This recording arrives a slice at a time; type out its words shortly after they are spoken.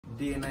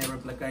DNA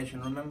replication.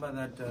 Remember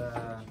that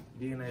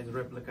DNA is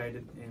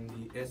replicated in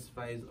the S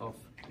phase of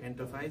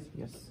interphase.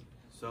 Yes.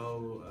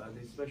 So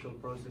these special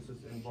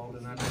processes involved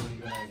in that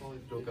we're going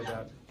to talk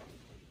about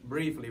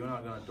briefly. We're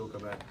not going to talk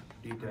about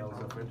details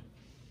of it.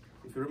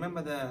 If you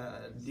remember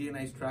the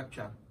DNA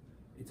structure,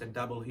 it's a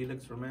double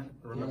helix. Remember,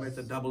 Yes. it's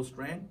a double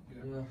strand.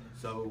 Yeah.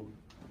 So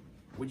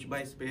which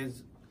base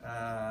pairs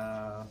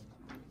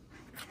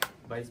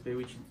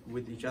which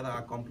with each other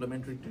are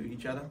complementary to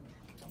each other?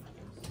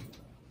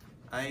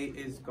 A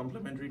is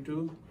complementary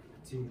to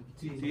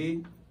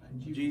T,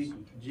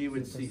 G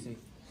with C.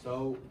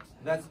 So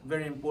that's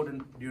very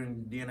important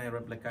during DNA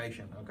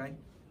replication, okay?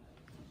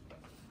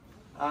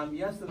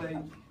 Yesterday,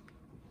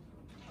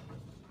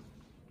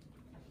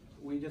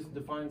 we just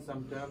defined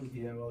some terms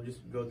here. I'll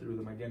just go through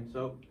them again.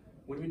 So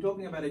when we're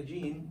talking about a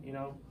gene, you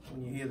know,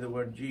 when you hear the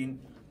word gene,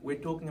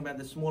 we're talking about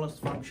the smallest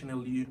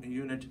functional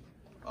unit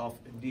of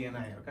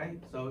DNA, okay?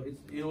 So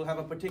it'll have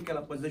a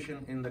particular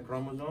position in the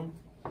chromosome.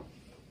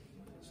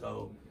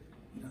 So,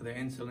 you know, the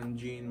insulin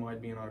gene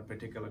might be in a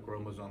particular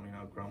chromosome, you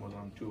know,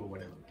 chromosome 2 or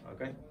whatever,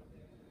 okay?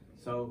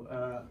 So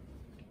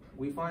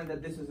we find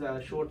that this is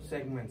short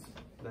segments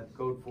that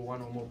code for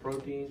one or more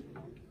protein.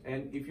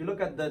 And if you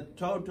look at the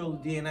total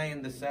DNA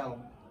in the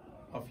cell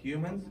of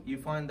humans, you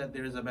find that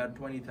there is about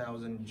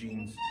 20,000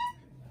 genes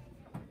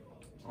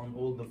on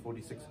all the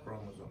 46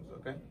 chromosomes,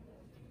 okay?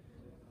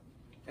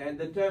 And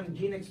the term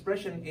gene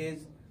expression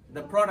is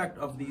the product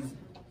of these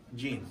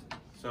genes.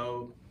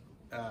 So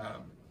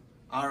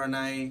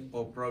RNA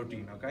or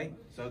protein, okay?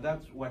 So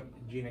that's what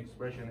gene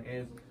expression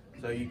is.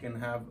 So you can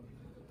have,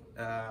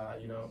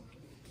 you know,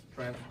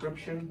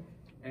 transcription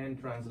and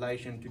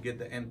translation to get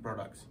the end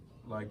products,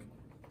 like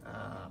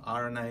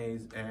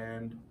RNAs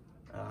and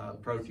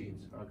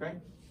proteins, okay?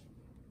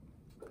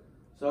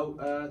 So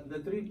the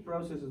three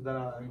processes that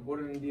are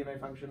important in DNA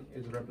function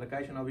is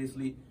replication.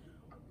 Obviously,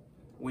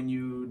 when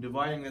you're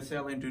dividing a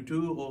cell into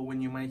two or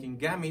when you're making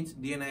gametes,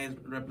 DNA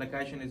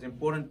replication is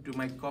important to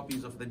make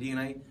copies of the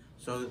DNA.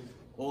 So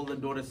all the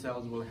daughter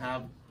cells will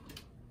have,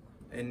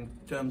 in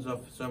terms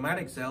of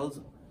somatic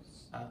cells,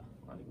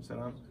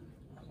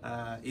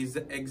 is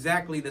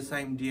exactly the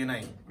same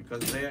DNA because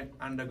they're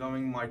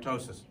undergoing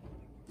mitosis.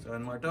 So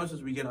in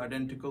mitosis, we get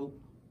identical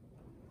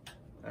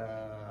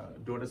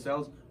daughter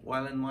cells,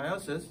 while in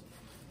meiosis,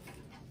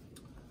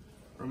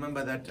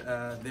 remember that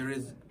there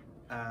is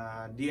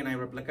DNA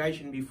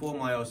replication before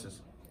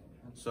meiosis.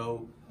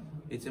 So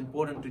it's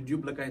important to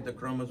duplicate the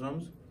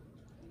chromosomes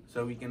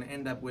so we can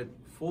end up with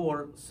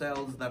 4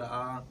 cells that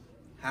are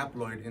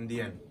haploid in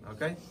the end,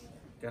 okay?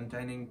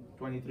 Containing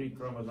 23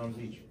 chromosomes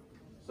each.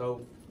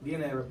 So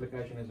DNA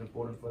replication is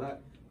important for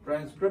that.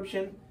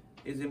 Transcription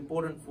is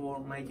important for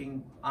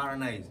making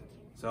RNAs.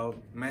 So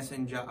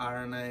messenger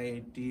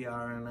RNA,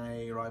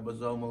 tRNA,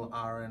 ribosomal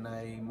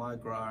RNA,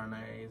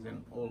 microRNAs,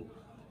 and all.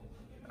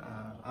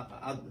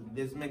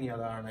 There's many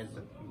other RNAs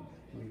that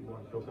we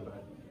won't talk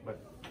about,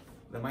 but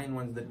the main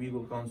ones that we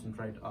will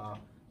concentrate are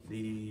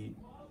the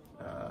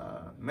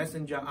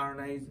messenger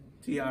RNAs,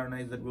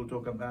 tRNAs that we'll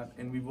talk about,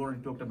 and we've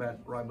already talked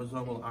about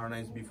ribosomal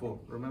RNAs before.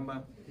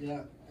 Remember?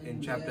 Yeah.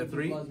 In chapter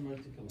 3,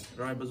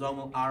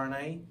 ribosomal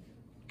RNA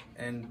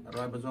and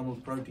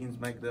ribosomal proteins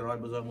make the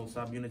ribosomal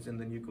subunits in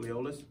the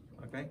nucleolus,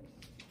 okay?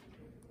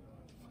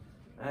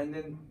 And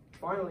then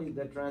finally,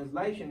 the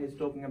translation is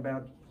talking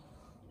about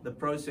the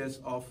process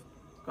of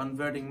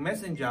converting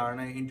messenger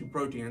RNA into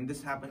protein, and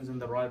this happens in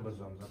the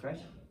ribosomes, okay?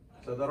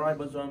 So the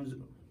ribosomes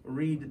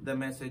read the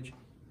message,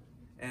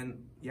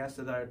 and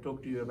yesterday I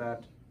talked to you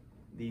about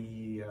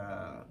the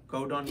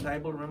codon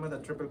table. Remember the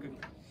triple,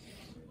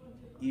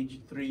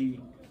 each 3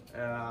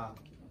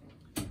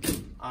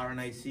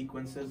 RNA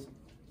sequences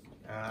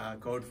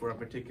code for a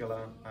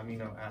particular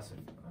amino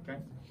acid, okay?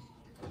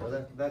 So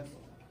that's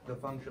the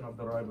function of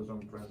the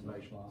ribosome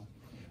translation.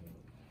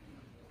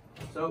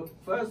 So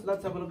first,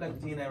 let's have a look at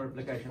DNA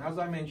replication. As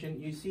I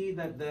mentioned, you see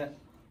that the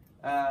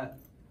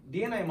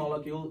DNA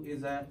molecule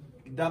is a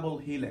double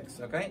helix,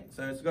 okay?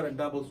 So it's got a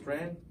double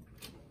strand.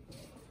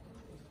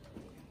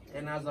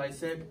 And as I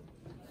said,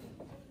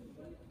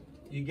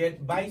 you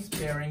get base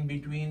pairing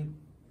between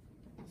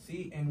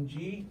C and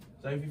G.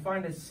 So if you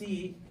find a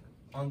C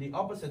on the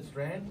opposite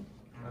strand,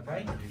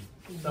 okay?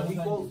 So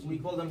we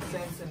call them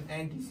sense and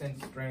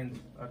anti-sense strands,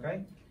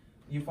 okay?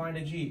 You find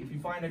a G. If you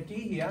find a T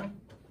here,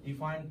 you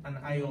find an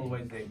A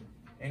always there.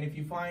 And if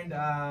you find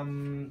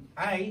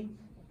A,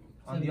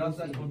 on the other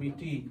side will be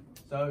T.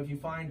 So if you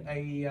find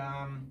a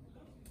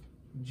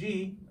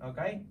G,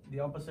 okay,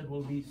 the opposite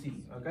will be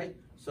C, okay?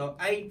 So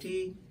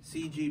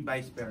ATCG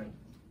base pairing.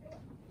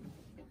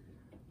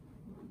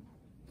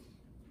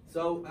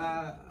 So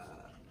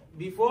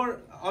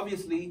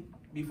obviously,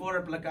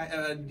 before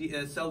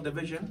cell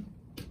division,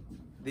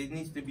 there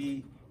needs to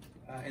be,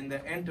 in the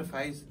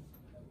interphase,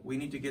 we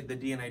need to get the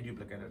DNA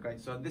duplicate, okay?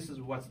 So this is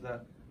what's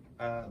the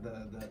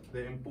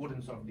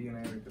importance of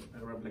DNA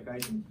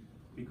replication,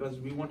 because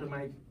we want to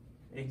make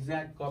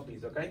exact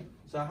copies, okay?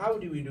 So how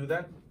do we do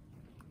that?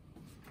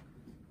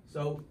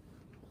 So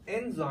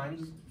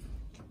enzymes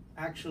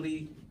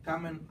actually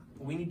come and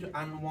we need to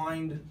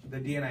unwind the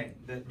DNA,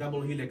 the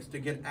double helix, to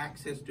get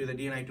access to the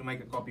DNA to make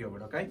a copy of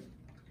it, okay?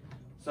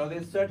 So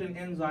there's certain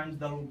enzymes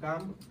that will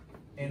come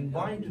and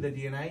bind to the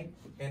DNA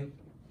and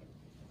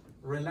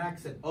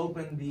relax it,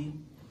 open the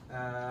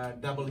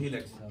double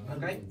helix,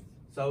 okay?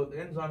 So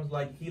enzymes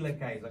like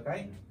helicase,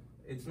 okay?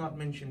 It's not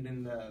mentioned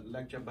in the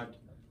lecture, but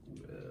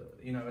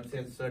you know, it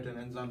says certain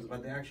enzymes,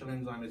 but the actual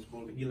enzyme is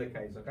called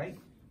helicase, okay?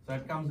 So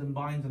it comes and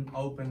binds and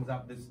opens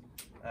up this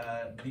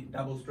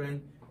double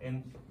strand,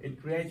 and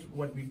it creates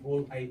what we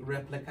call a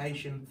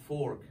replication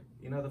fork.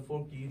 You know the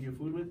fork you eat your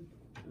food with?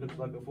 It looks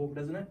like a fork,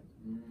 doesn't it?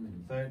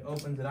 So it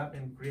opens it up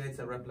and creates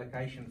a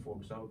replication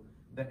fork. So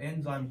the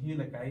enzyme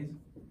helicase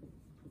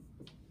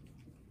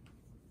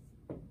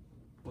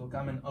will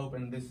come and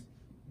open this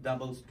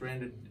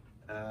double-stranded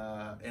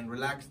and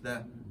relax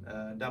the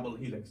double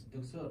helix.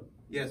 Doctor,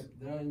 yes?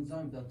 There are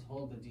enzymes that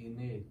hold the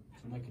DNA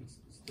to make it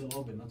still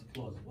open, not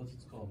closed. What's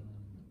it called?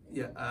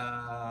 Yeah,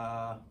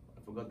 I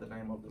forgot the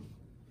name of them.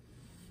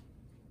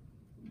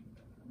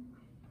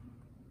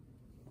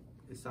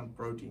 It's some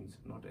proteins,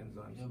 not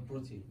enzymes. Yeah,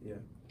 protein.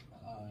 Yeah.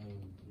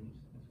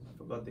 I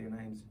forgot their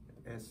names.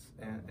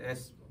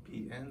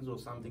 SPNs or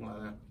something like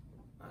that.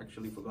 I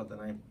actually forgot the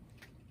name.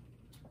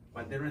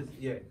 But there is,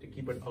 yeah, to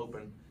keep it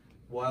open.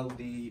 While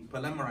the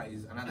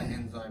polymerase, another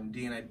enzyme,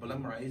 DNA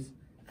polymerase,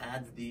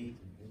 adds the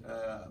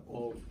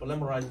or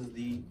polymerizes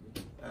the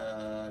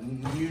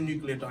new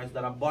nucleotides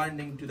that are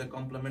binding to the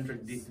complementary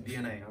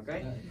DNA.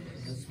 Okay. Yeah,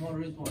 the small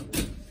red one.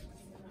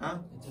 Huh?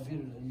 It's a bit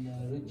in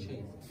red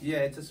shade. Yeah,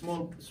 it's a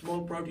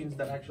small proteins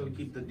that actually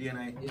keep the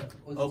DNA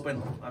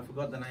open. I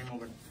forgot the name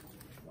of it.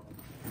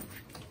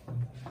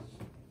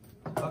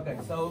 Okay,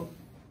 so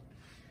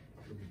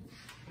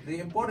the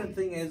important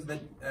thing is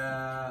that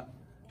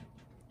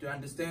to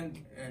understand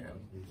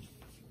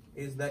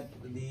is that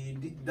the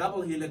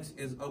double helix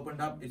is opened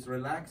up, it's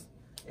relaxed,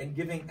 and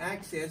giving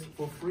access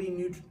for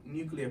free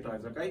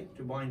nucleotides, okay,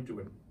 to bind to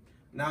it.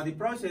 Now the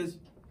process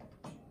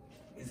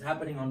is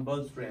happening on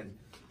both strands.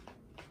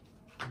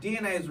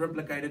 DNA is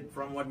replicated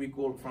from what we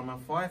call from a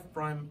 5'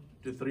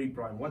 to 3'.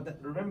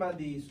 Remember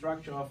the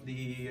structure of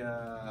the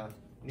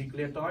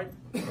nucleotide?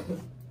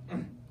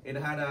 It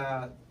had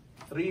a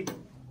 3,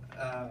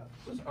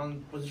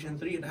 on position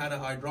 3, it had a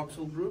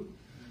hydroxyl group.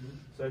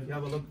 So if you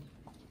have a look,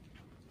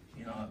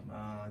 you know,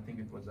 I think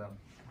it was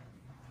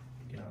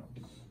you know,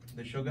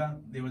 the sugar,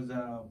 there was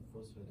a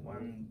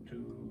 1,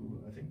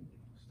 2, I think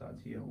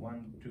starts here,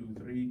 1, 2,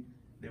 3.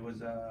 There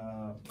was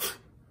a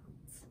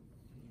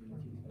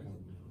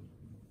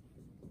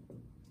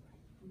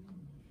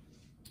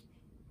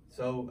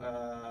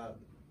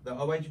the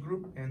OH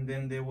group, and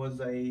then there was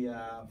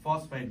a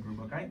phosphate group,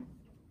 okay?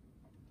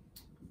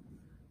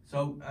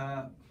 So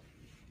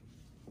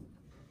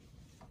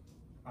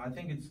I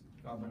think it's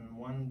carbon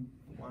 1,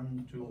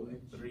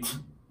 2, 3.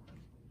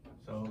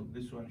 So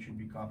this one should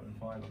be carbon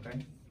 5,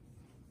 okay?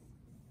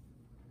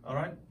 All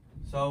right.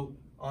 So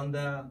on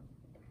the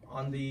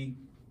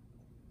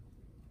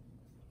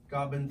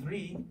carbon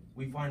 3,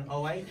 we find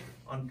OH.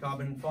 On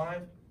carbon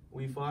 5,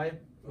 we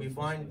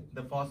find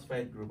the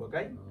phosphate group,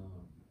 okay?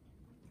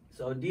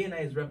 So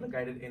DNA is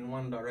replicated in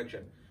one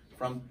direction,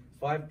 from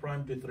 5'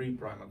 to 3',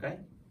 okay?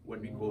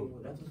 What we call.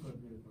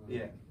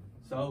 Yeah.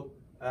 So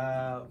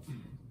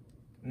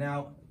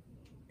now,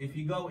 if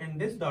you go in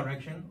this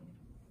direction,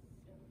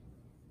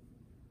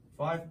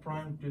 5'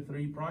 to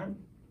 3',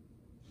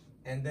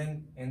 and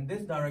then in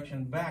this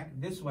direction back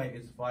this way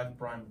is 5'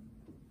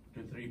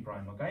 to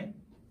 3', okay?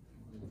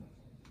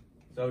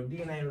 So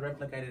DNA is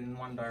replicated in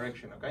one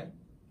direction, okay?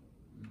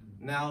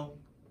 Now,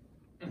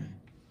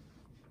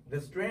 the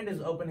strand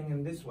is opening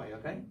in this way,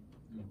 okay?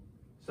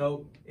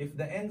 So if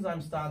the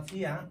enzyme starts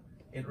here,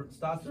 it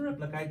starts to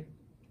replicate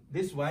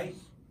this way.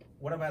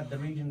 What about the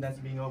region that's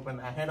being opened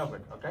ahead of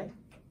it, okay?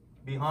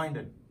 Behind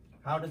it.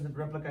 How does it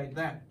replicate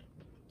that?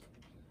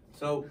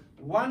 So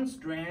one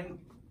strand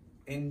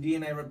in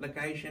DNA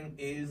replication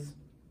is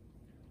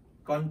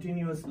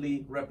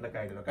continuously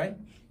replicated, okay?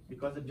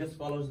 Because it just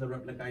follows the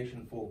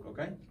replication fork,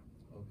 okay?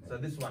 So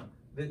this one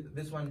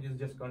is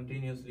just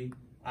continuously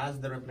as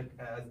the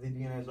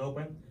DNA is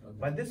open. Okay.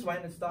 But this one,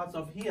 it starts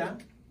off here,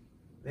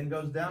 then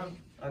goes down,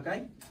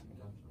 okay?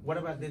 What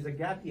about, there's a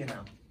gap here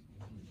now.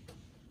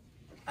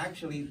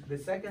 Actually, the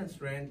second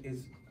strand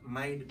is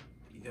made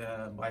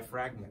by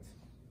fragments,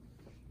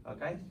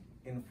 okay?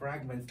 In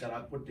fragments that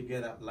are put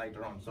together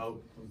later on.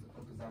 So,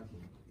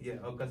 yeah,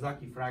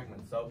 Okazaki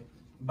fragments. So,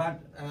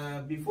 but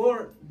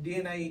before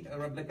DNA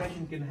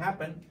replication can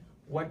happen,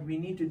 what we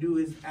need to do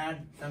is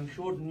add some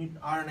short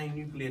RNA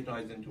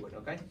nucleotides into it,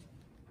 okay?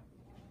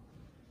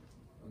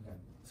 Okay.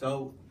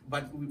 So,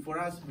 but for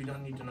us, we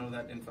don't need to know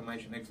that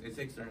information. It's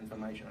extra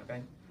information,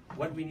 okay?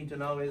 What we need to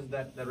know is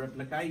that the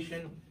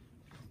replication,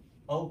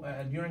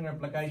 during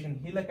replication,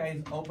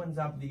 helicase opens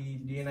up the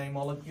DNA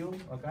molecule,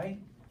 okay?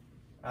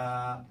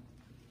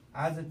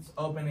 As it's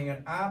opening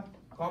it up,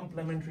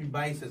 complementary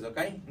bases,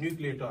 okay?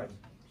 Nucleotides.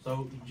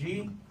 So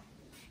G,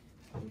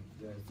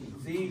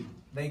 Z,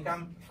 they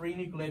come, free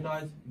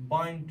nucleotides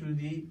bind to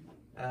the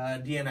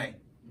DNA.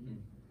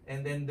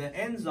 And then the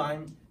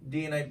enzyme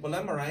DNA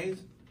polymerase.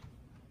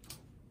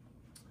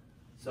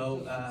 So,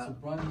 it's a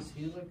primase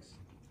helix.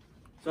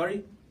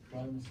 sorry?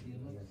 Primase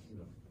helix.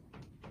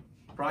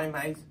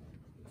 Primase,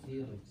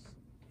 Helix.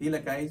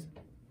 helicase,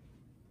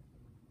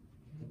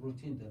 The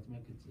protein that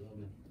make it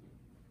open.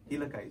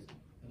 helicase.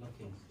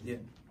 Helicase. Yeah.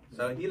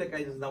 So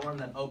helicase is the one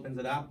that opens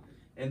it up,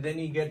 and then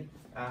you get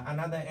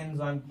another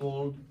enzyme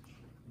called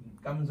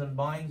comes and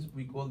binds.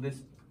 We call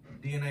this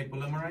DNA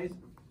polymerase.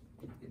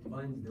 It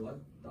binds the what,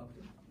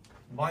 doctor?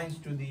 Binds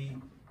to the.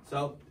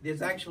 So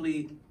there's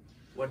actually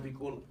what we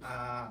call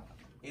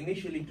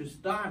initially to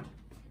start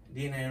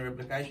DNA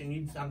replication.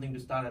 You need something to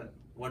start it.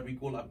 What we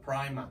call a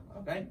primer.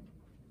 Okay.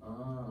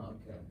 Ah,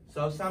 okay.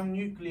 So some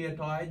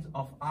nucleotides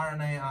of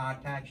RNA are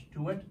attached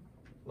to it,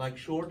 like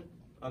short.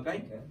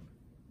 Okay. Okay.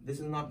 This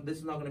is not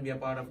going to be a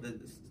part of the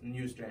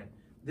new strand.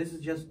 This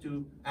is just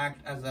to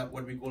act as a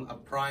what we call a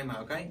primer,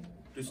 okay,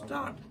 to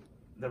start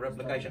the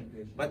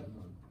replication. But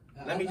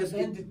let me just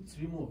end it's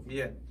removed.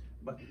 yeah,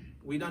 but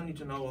we don't need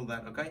to know all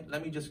that, okay?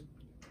 Let me just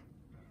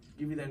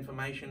give you the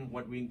information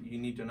what you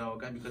need to know,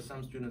 okay? Because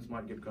some students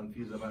might get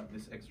confused about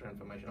this extra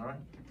information, all right?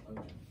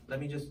 Okay. Let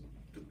me just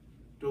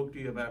talk to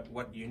you about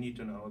what you need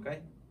to know, okay?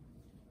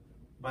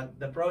 But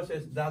the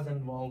process does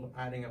involve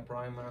adding a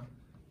primer,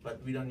 but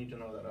we don't need to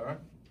know that, all right?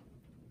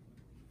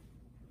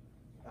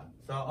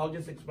 So I'll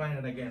just explain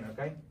it again,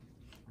 okay?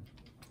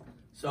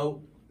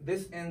 So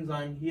this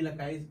enzyme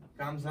helicase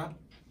comes up,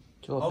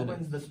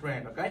 opens the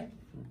strand, okay?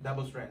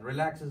 Double strand,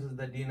 relaxes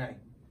the DNA.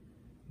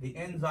 The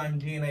enzyme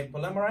DNA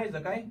polymerase,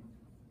 okay?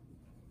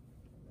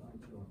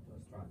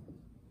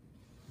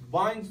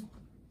 Binds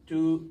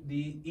to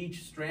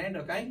each strand,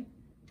 okay?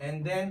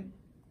 And then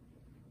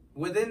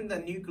within the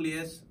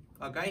nucleus,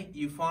 okay,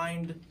 you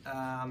find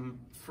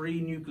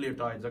free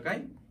nucleotides,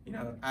 okay? You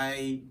know,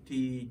 A,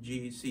 T,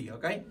 G, C,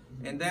 okay?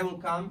 And they will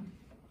come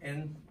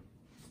and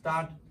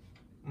start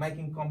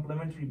making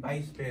complementary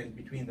base pairs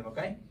between them,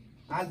 okay?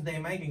 As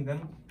they're making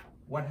them,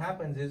 what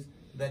happens is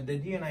that the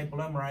DNA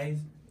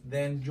polymerase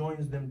then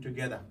joins them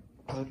together.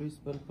 How do you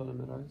spell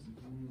polymerase?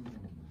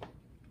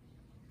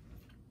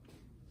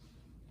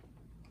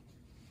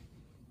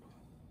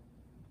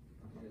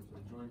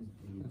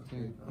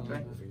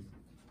 Okay.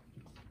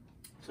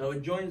 So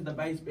it joins the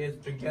base pairs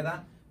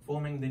together,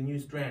 forming the new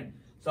strand.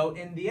 So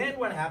in the end,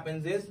 what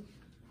happens is,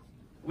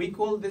 we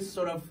call this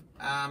sort of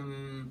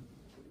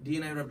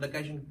DNA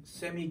replication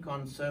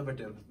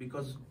semi-conservative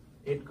because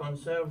it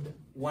conserved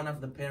one of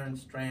the parent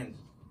strands,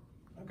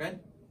 okay?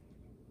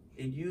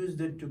 It used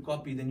it to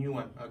copy the new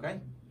one, okay?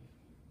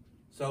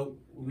 So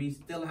we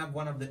still have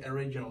one of the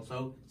original.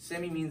 So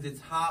semi means it's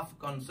half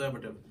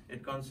conservative.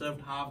 It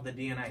conserved half the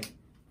DNA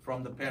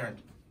from the parent.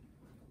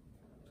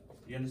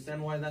 You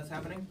understand why that's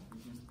happening?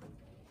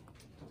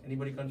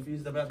 Anybody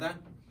confused about that?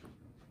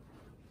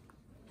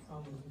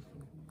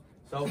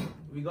 So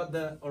we got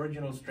the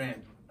original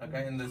strand,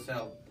 okay, in the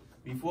cell.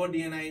 Before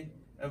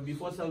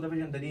cell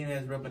division, the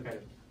DNA is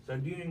replicated. So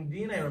during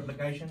DNA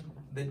replication,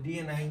 the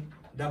DNA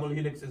double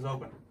helix is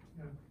open.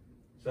 Yeah.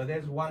 So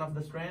there's one of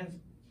the strands,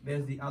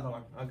 there's the other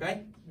one,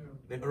 okay?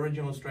 Yeah. The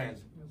original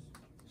strands. Yes.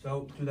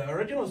 So to the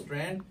original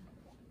strand,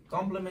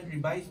 complementary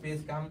base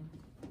pairs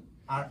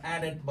are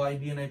added by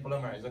DNA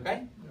polymerase,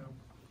 okay? Yeah.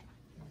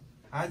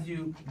 As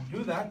you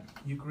do that,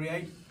 you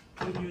create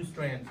two new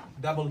strands,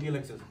 double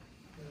helixes.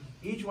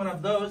 Each one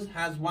of those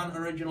has one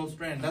original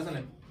strand, doesn't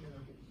it? Yeah.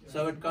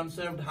 So it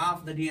conserved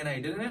half the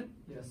DNA, didn't it?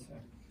 Yes, sir.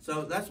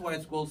 So that's why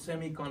it's called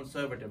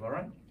semi-conservative, all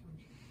right?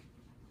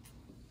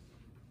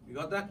 You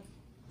got that?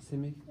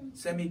 Semi?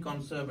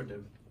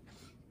 Semi-conservative.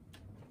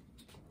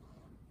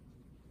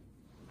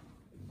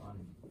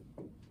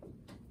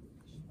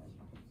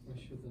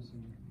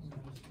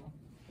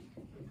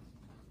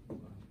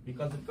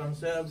 Because it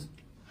conserves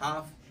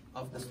half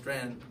of the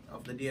strand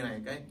of the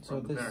DNA, okay?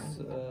 So From the parent.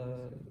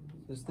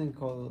 this thing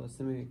called a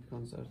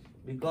semi-conservative.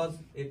 Because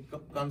it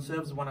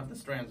conserves one of the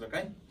strands,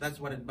 okay? That's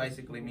what it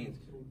basically means.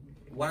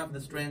 One of the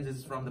strands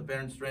is from the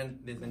parent strand,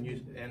 there's a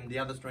new, and the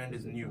other strand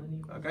is new,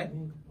 okay?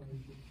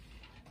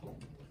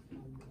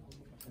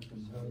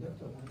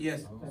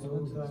 Yes. So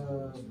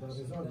the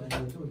result of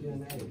the two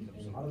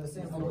DNA are the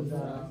same for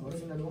the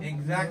original one?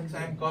 Exact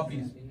same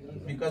copies,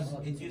 because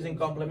it's using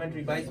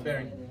complementary base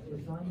pairing.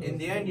 In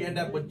the end, you end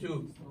up with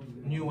two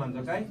new ones,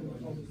 okay?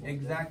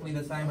 Exactly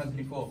the same as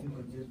before.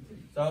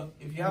 So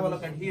if you have a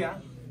look at here,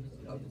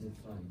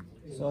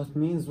 So it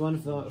means one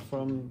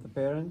from the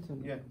parent?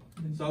 And yeah.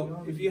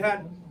 So if you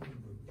had,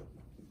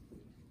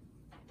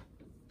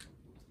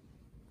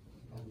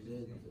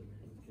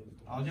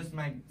 I'll just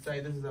say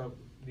this is a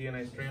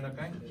DNA strand,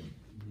 okay?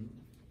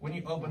 When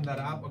you open that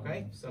up,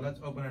 okay? So let's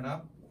open it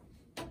up.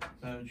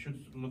 So it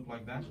should look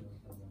like that.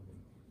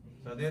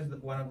 So there's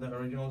one of the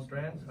original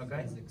strands,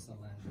 okay?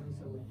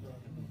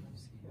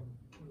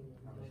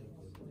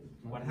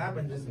 What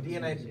happens is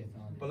DNA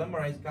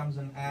polymerase comes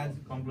and adds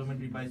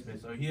complementary base pair.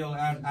 So he'll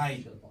add A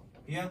here,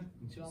 here.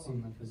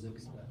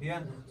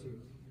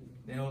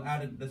 Then he'll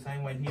add it the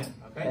same way here,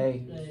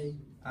 okay?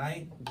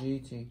 A. G,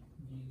 T.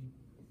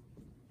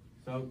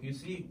 So you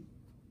see,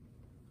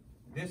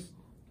 this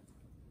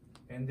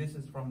and this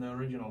is from the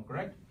original,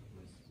 correct?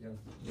 Yes.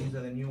 These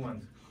are the new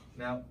ones.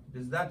 Now,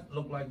 does that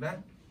look like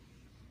that?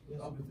 Yes.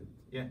 Opposite.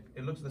 Yeah,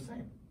 it looks the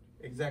same,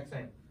 exact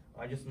same.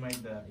 I just made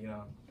the,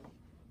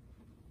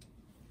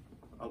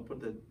 I'll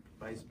put the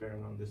base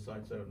bearing on this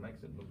side so it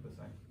makes it look the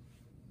same.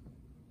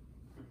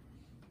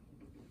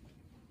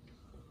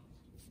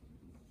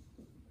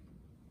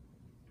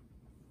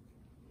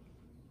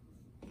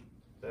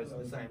 So it's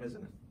the same,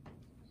 isn't it?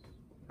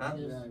 Huh?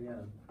 Yeah, yeah.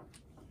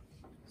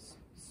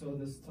 So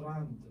the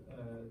strand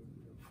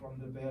from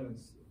the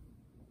parents,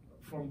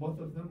 from both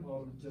of them,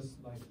 or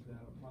just like the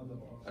mother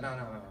or?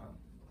 No.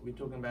 We're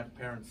talking about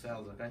parent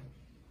cells, okay?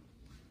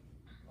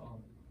 Oh,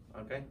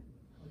 Okay?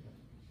 okay.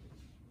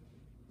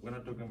 We're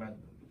not talking about,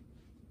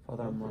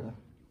 Father and mother.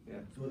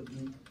 yeah. So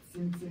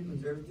same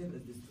conservative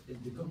is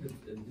the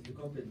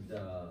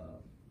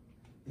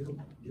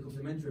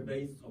complementary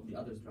base of the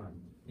other strand.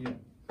 Yeah,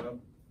 so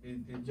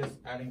it's just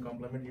adding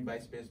complementary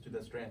base pairs to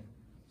the strand.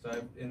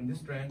 So in this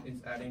strand,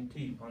 it's adding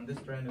T. On this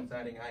strand, it's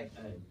adding I.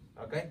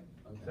 Okay?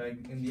 So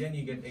in the end,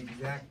 you get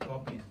exact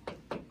copies.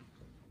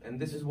 And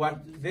this is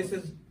what, this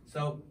is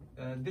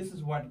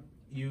what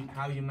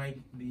how you make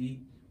the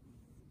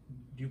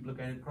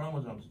duplicated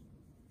chromosomes,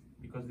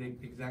 because they're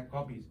exact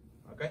copies.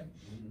 Okay?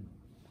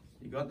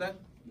 You got that?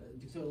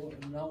 So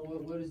now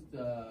where is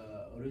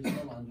the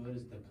original and where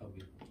is the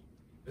copy?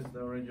 This is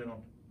the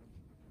original.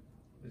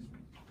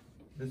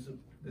 This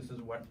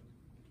is what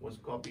was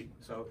copied.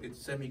 So it's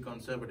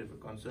semi-conservative.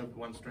 It conserved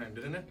one strand,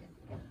 didn't it?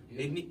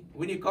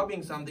 When you're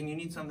copying something, you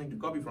need something to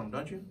copy from,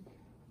 don't you?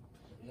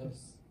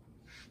 Yes.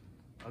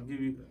 I'll give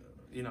you,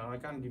 I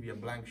can't give you a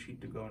blank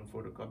sheet to go and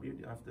photocopy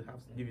it. I have to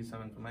give you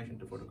some information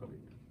to photocopy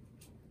it.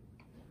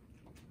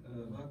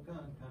 How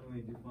can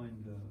we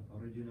define the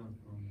original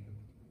from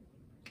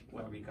the...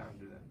 Well, we can't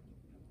do that.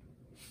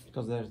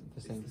 Because they're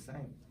the same. It's the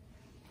same.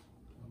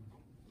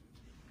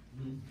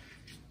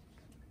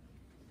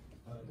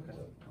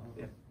 Doctor,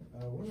 Yeah.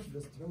 one of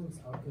the strands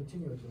are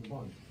continuous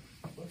bond.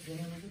 What's the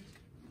name of it?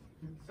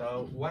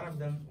 So one of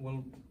them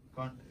will,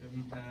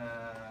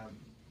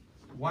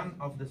 one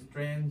of the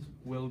strands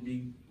will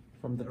be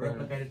From the parent.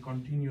 replicated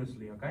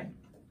continuously, okay?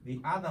 The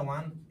other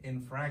one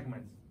in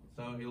fragments.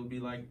 So it'll be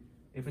like,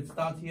 if it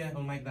starts here,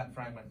 it'll make that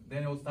fragment.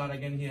 Then it'll start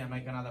again here and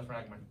make another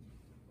fragment.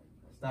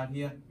 Start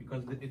here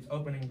because it's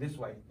opening this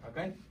way,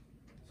 okay?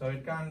 So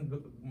it can't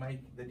make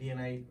the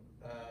DNA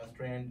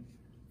strand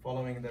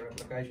following the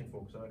replication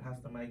fork. So it has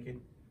to make it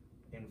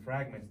in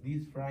fragments.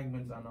 These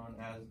fragments are known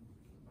as,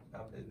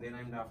 they're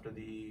named after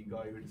the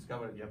guy who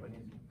discovered,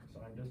 Japanese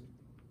scientist,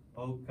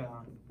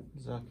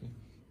 Okazaki.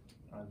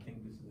 I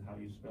think this is how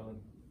you spell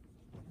it,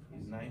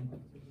 his name.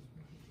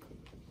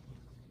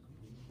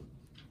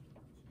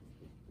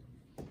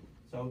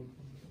 So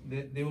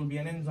there will be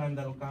an enzyme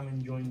that will come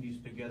and join these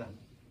together.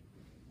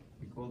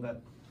 We call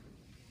that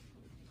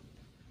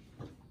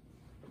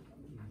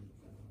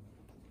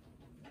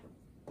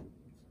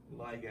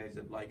ligase.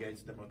 It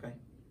ligates them, okay?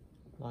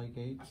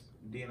 Ligates.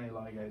 DNA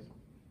ligase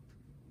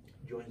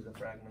joins the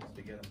fragments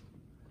together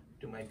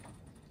to make,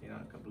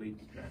 a complete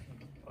strand.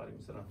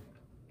 Alaikum salam.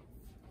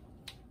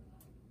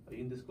 Are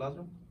you in this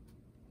classroom?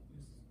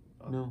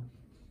 Oh. No.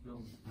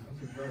 No.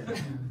 I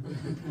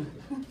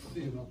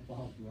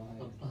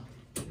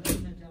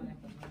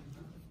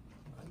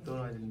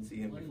thought I didn't see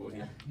him before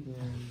here. Yeah,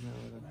 no,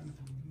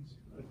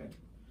 that's... Okay.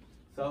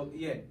 So,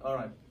 yeah, all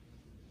right.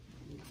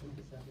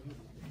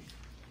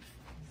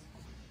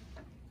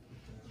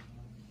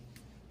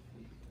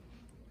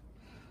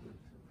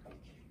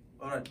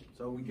 All right,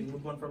 so we can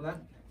move on from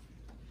that?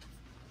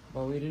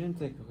 But we didn't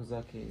take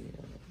Okazaki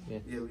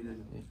yet. Yeah, we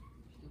did. Yeah.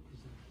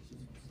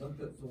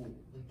 Doctor, so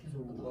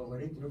what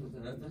I need to know is the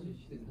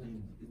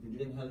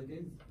DNA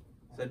helicase?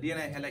 So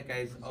DNA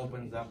helicase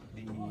opens up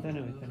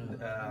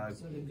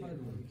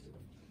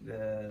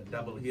the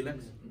double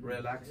helix,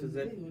 relaxes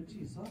it,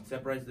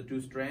 separates the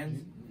two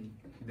strands.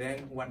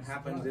 Then what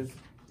happens is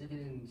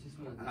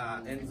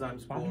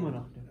enzymes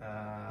called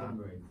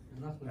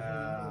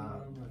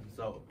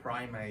so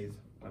primase,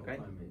 okay,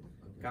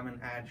 come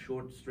and add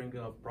short string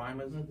of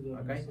primers,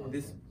 okay.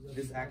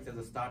 This acts as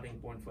a starting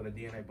point for the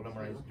DNA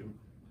polymerase to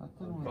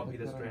copy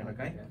the strand,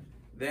 okay.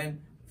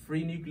 Then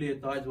free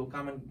nucleotides will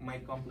come and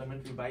make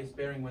complementary base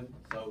pairing with,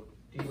 so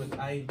T with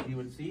A, G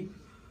with C,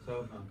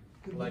 so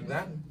like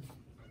that.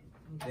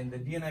 Then the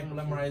DNA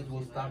polymerase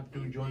will start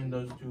to join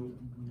those two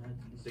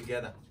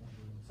together.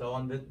 So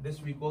on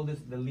this we call this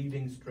the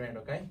leading strand,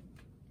 okay?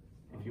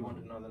 If you want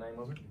to know the name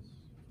of it,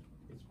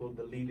 it's called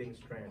the leading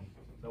strand,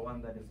 the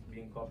one that is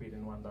being copied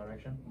in one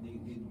direction.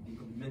 The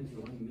complementary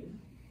one, you mean?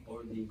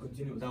 Or the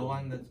continuous? The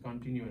one that's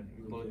continuing,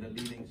 we call it the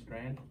leading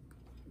strand.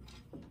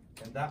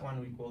 And that one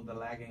we call the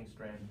lagging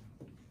strand,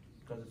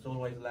 because it's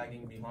always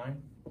lagging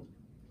behind.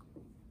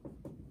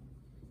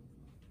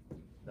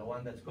 The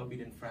one that's copied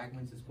in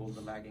fragments is called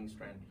the lagging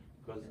strand,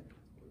 because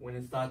when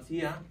it starts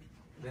here,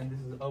 then this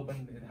is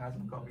open, it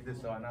hasn't copied this,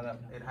 so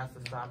it has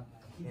to start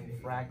in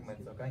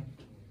fragments, okay?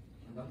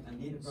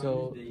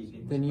 So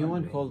the new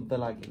one called the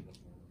lagging.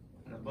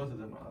 No, both of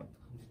them are.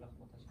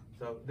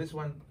 So this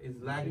one is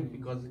lagging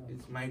because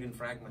it's made in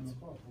fragments.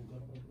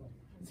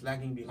 It's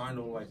lagging behind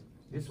always.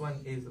 This one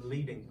is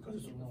leading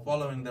because it's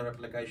following the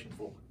replication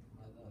fork.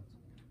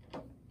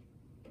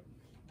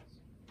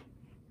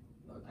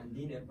 And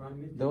DNA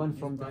primers, The one use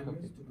from the primers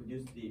copy. to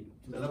produce the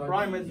So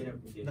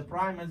the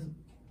primers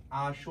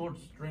are short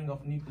string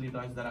of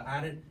nucleotides that are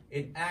added.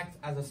 It acts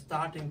as a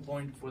starting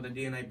point for the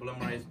DNA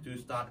polymerase to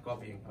start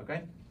copying.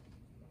 Okay.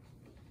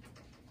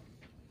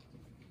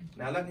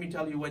 Now let me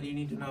tell you what you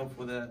need to know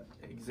for the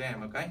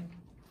exam. Okay.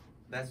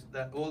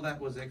 All that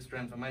was extra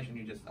information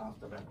you just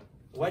asked about.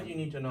 What you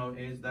need to know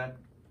is that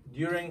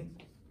during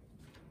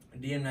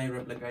DNA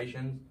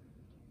replications,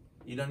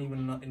 you don't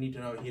even need to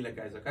know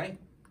helicase. Okay.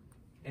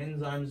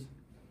 Enzymes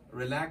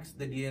relax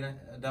the DNA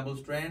double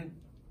strand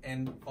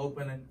and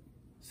open it,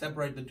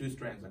 separate the two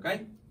strands,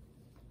 okay?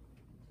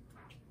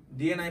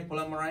 DNA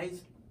polymerase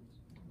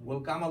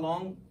will come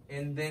along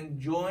and then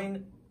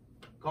join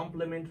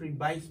complementary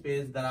base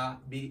pairs that are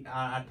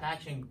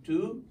attaching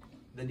to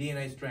the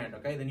DNA strand,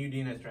 okay? The new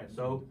DNA strand.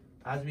 So,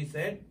 as we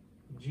said,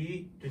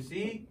 G to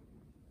C,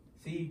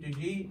 C to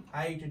G,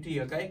 A to T,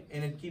 okay?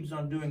 And it keeps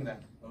on doing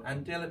that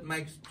until it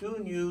makes two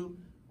new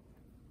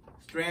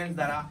strands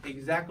that are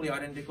exactly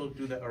identical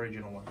to the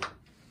original one.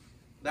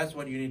 That's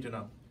what you need to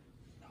know.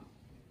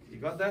 You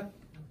got that?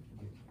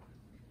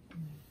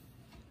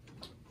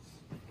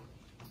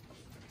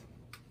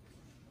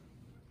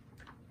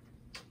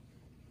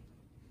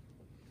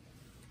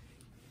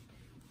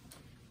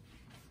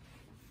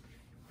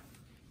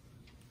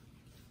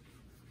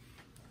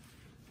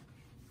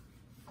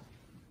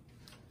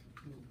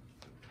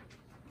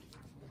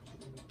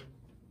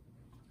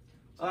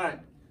 All right.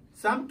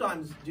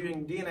 Sometimes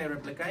during DNA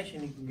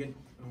replication, you can get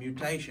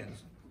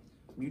mutations.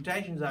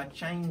 Mutations are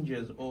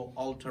changes or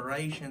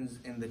alterations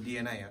in the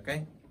DNA,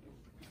 okay?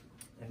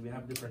 And we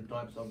have different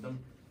types of them,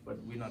 but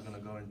we're not going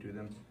to go into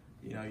them.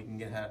 You know, you can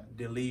get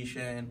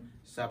deletion,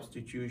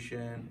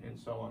 substitution, and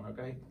so on,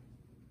 okay?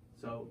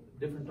 So,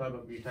 different type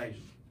of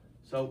mutation.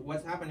 So,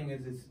 what's happening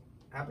is it's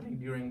happening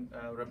during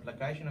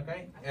replication,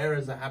 okay?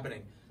 Errors are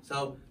happening.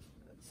 So,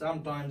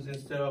 sometimes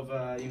instead of,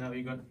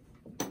 you got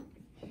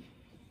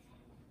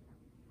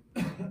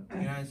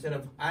instead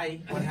of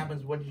A, what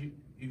happens?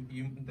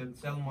 The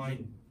cell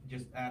might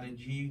just add a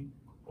G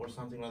or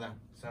something like that.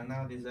 So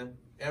now there's an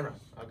error,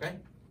 okay,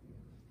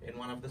 in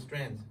one of the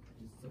strands.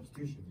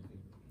 Substitution.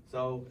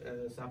 So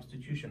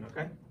substitution,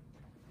 okay.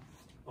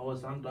 Or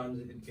sometimes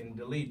it can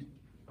delete,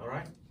 all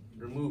right,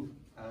 remove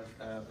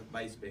a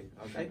base pair,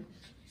 okay.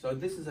 So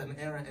this is an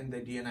error in the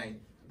DNA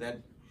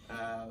that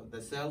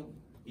the cell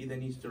either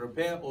needs to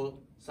repair, or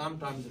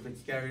sometimes if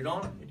it's carried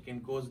on, it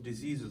can cause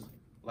diseases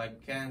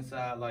like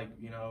cancer, like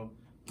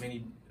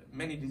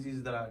many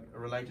diseases that are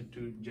related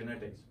to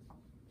genetics.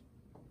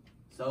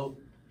 So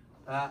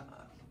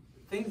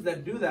things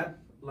that do that,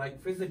 like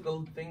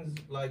physical things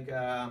like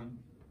the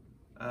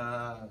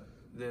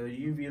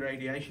UV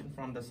radiation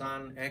from the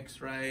sun,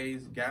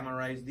 X-rays, gamma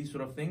rays, these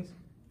sort of things,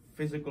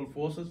 physical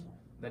forces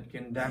that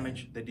can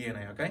damage the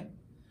DNA, okay?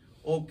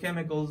 Or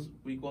chemicals,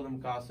 we call them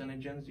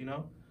carcinogens,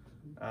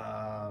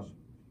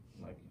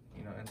 like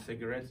in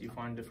cigarettes you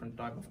find different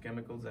type of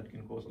chemicals that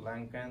can cause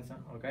lung cancer,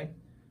 okay?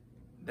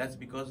 That's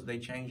because they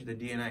change the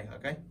DNA,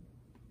 okay?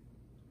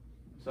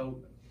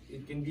 So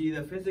it can be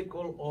either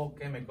physical or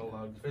chemical.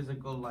 Like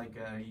physical, like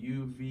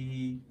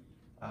UV,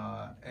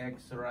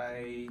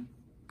 X-ray,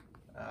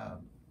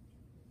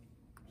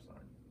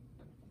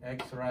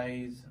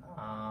 X-rays,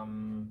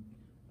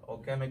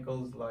 or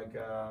chemicals like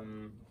a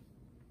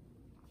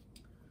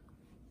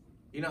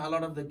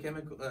lot of the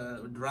chemical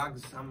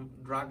drugs, some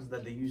drugs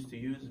that they used to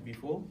use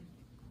before,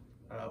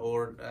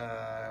 or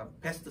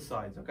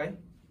pesticides, okay,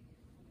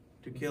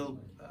 to kill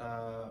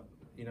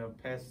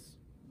pests,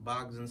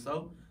 bugs, and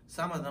so.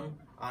 Some of them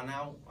are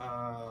now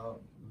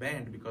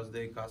banned because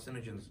they're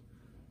carcinogens,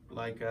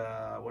 like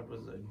what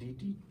was it?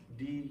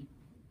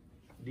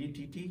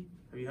 DTT?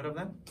 Have you heard of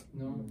that?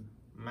 No.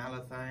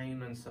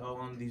 Malathion and so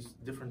on. These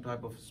different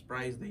type of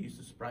sprays they used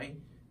to spray.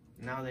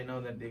 Now they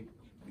know that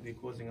they're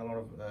causing a lot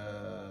of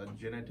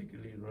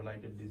genetically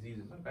related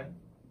diseases, okay?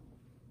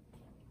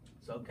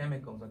 So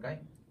chemicals, okay,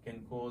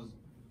 can cause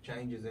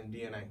changes in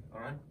DNA,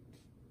 all right?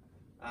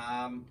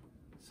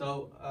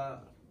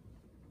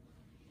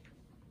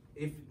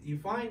 If you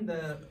find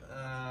the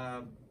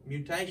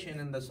mutation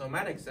in the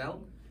somatic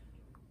cell,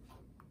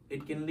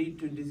 it can lead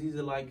to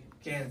diseases like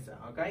cancer,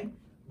 okay?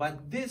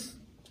 But this,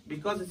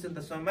 because it's in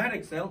the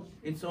somatic cell,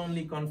 it's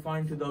only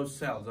confined to those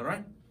cells, all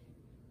right?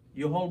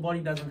 Your whole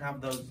body doesn't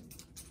have those.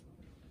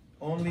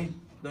 Only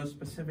those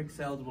specific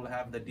cells will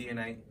have the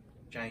DNA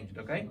changed,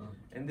 okay?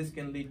 And this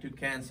can lead to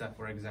cancer,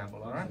 for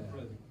example, all right?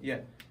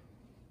 Yeah.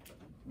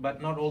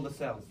 But not all the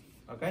cells,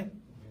 okay?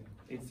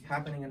 It's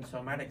happening in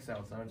somatic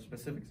cells, or in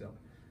specific cells.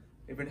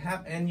 If it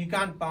and you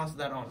can't pass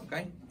that on,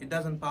 okay? It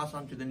doesn't pass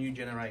on to the new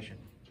generation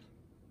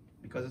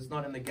because it's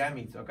not in the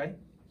gametes, okay?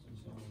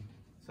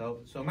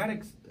 So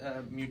somatic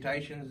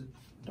mutations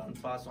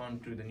don't pass on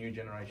to the new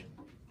generation,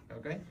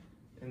 okay?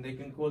 And they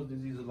can cause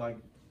diseases like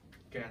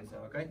cancer,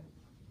 okay?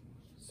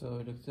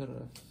 So, Doctor,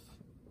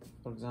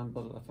 for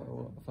example, if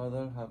a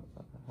father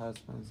has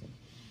cancer,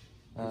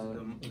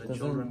 The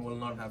children will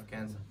not have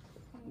cancer.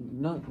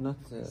 not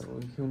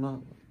he will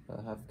not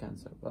have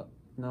cancer, but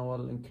now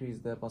will increase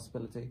the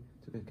possibility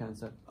to get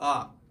cancer.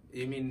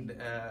 You mean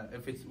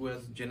if it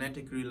was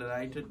genetically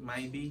related,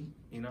 maybe,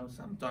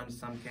 sometimes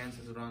some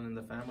cancers run in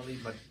the family,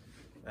 but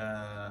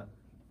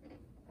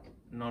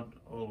not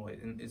always.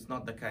 It's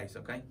not the case,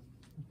 okay?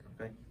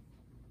 Okay.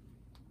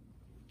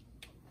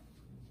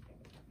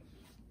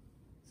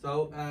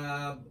 So,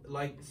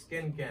 like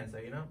skin cancer,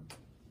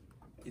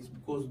 it's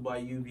caused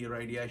by UV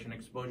radiation,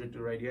 exposure to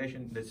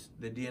radiation.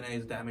 The DNA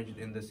is damaged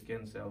in the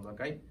skin cells,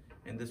 okay?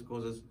 And this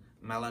causes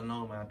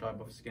melanoma, a type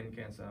of skin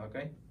cancer,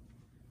 okay?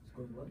 It's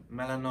called what?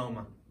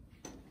 Melanoma.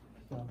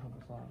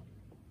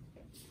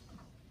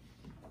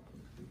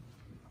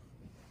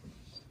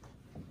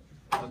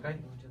 Okay?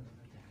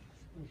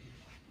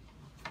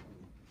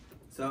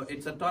 So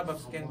it's a type of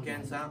skin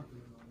cancer.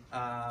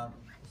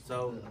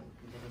 So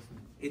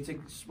it's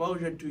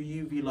exposure to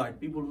UV light.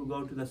 People who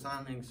go to the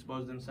sun and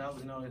expose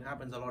themselves, it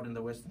happens a lot in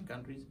the Western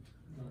countries.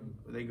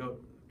 They go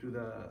to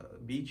the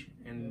beach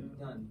and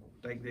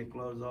take their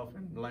clothes off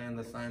and lay in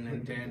the sun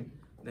and tan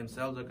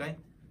themselves, okay?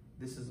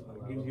 This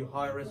gives you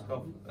high risk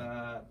of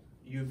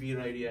UV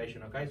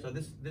radiation, okay? So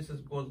this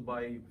is caused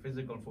by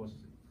physical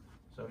forces.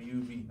 So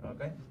UV,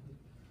 okay?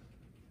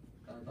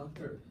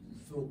 Doctor,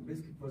 so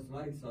basically for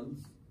somatic cells,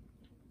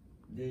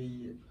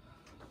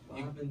 what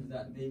happens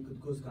that they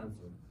could cause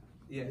cancer?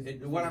 Yeah,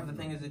 one of the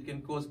things is it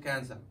can cause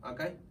cancer,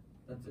 okay?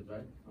 That's it,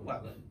 right?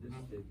 Well, This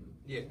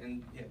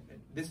statement. Yeah,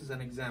 this is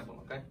an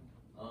example, okay?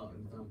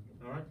 Example.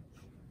 All right.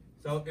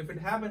 So if it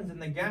happens in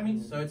the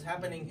gametes, so it's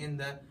happening in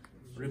the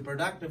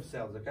reproductive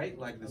cells, okay,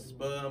 like the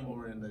sperm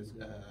or in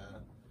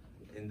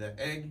the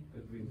egg.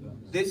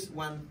 This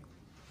one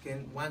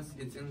can, once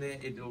it's in there,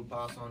 it will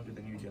pass on to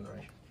the new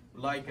generation,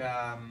 like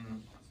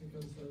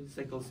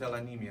sickle cell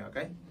anemia,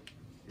 okay?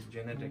 It's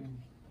genetic.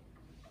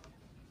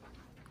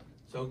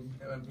 So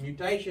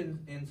mutations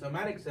in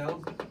somatic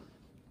cells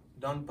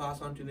don't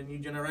pass on to the new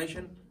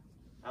generation.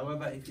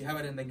 However, if you have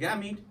it in the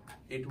gamete,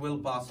 it will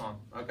pass on,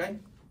 okay?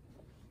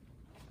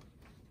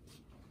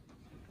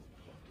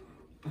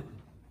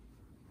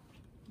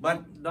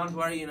 But don't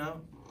worry,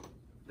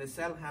 the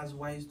cell has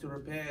ways to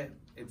repair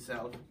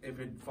itself if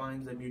it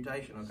finds a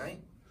mutation, okay?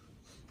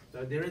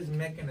 So there is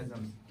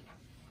mechanisms.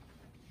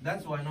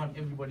 That's why not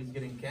everybody's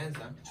getting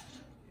cancer.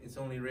 It's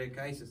only rare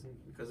cases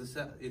because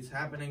it's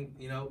happening,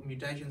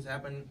 mutations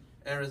happen,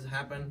 errors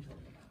happen,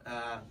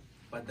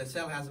 but the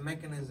cell has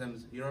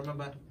mechanisms. You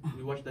remember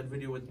we watched that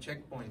video with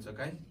checkpoints,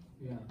 okay?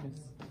 Yeah.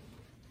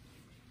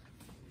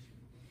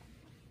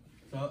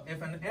 So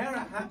if an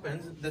error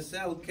happens, the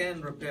cell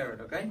can repair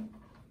it, okay?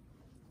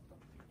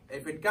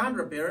 If it can't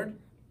repair it,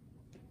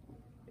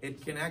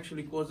 it can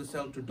actually cause the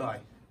cell to die,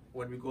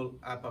 what we call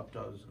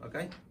apoptose,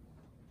 okay?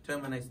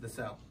 Terminates the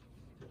cell.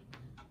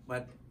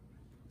 But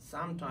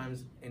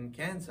sometimes in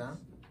cancer,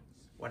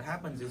 what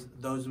happens is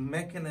those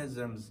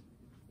mechanisms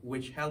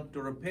which help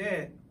to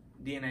repair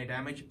DNA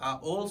damage are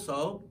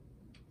also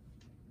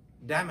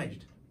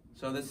damaged.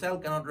 So the cell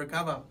cannot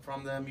recover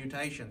from the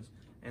mutations,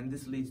 and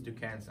this leads to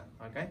cancer,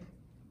 okay?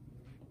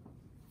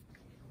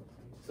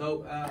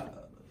 So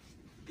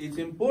it's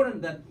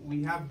important that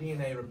we have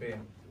DNA repair.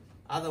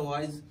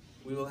 Otherwise,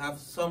 we will have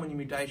so many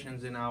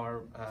mutations in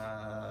our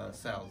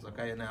cells,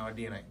 okay, in our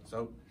DNA.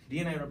 So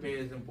DNA repair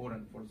is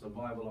important for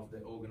survival of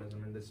the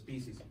organism and the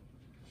species.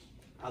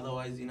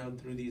 Otherwise,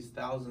 through these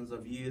thousands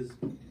of years,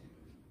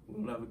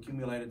 we will have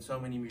accumulated so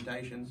many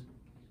mutations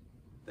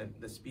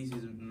that the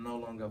species is no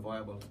longer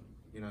viable.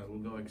 It will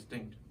go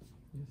extinct.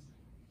 Yes.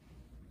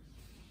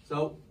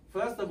 So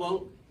first of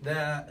all,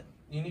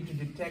 you need to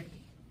detect.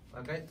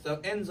 Okay, so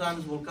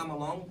enzymes will come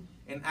along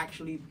and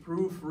actually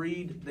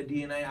proofread the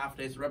DNA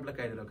after it's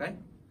replicated, okay?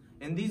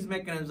 And these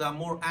mechanisms are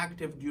more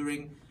active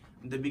during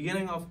the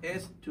beginning of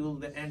S till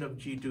the end of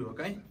G2,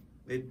 okay?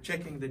 They're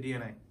checking the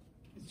DNA.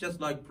 It's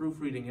just like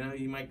proofreading,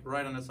 you might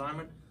write an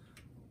assignment,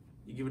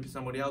 you give it to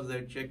somebody else,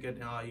 they check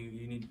it,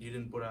 you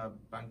didn't put a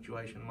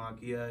punctuation mark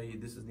here,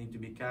 this need to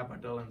be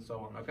capital and so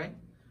on, okay?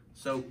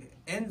 So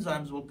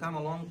enzymes will come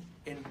along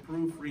and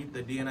proofread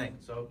the DNA.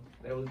 So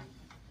they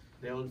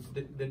will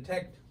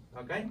detect,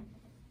 okay?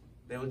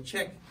 They will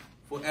check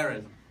for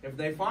errors. If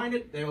they find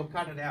it, they will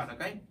cut it out,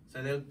 okay?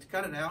 So they'll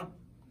cut it out,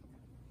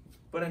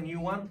 put a new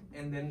one,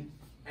 and then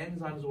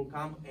enzymes will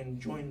come and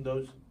join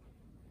those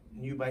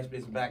new base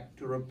pairs back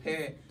to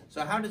repair.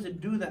 So how does it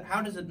do that?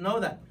 How does it know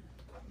that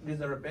there's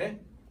a repair?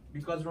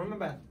 Because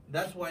remember,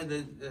 that's why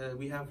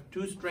we have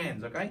two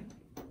strands, okay?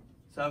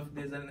 So if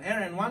there's an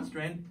error in one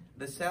strand,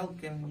 the cell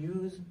can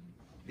use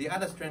the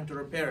other strand to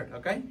repair it,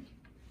 okay?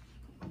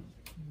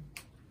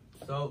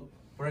 So,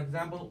 for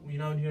example,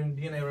 during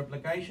DNA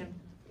replication,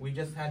 we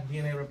just had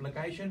DNA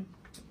replication.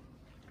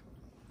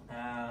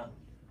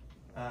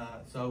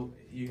 So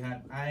you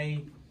had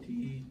A,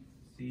 T,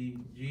 C,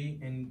 G,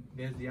 and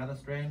there's the other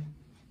strand,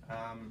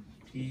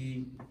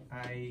 T,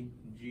 A,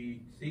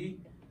 G, C.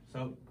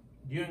 So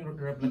during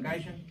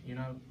replication, you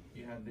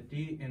had the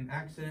T, and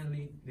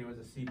accidentally there was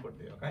a C put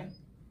there, okay?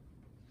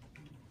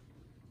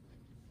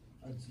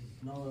 It's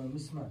now a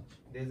mismatch.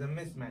 There's a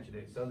mismatch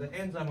there. So the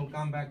enzyme will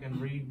come back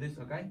and read this,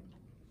 okay?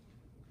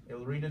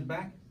 It'll read it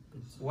back.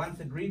 Once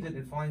it reads it,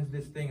 it finds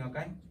this thing,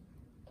 okay?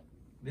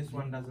 This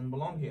one doesn't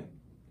belong here.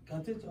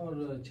 Cut it or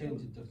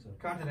change it, doctor?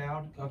 Cut it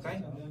out, okay?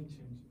 And then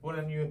change. Put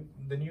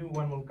the new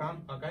one will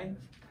come, okay?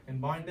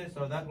 And bind it,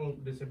 so that will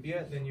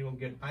disappear. Then you will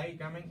get A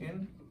coming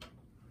in,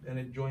 and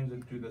it joins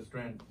it to the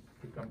strand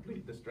to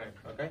complete the strand,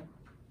 okay?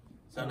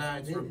 So now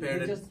it's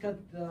repaired. They just cut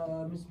the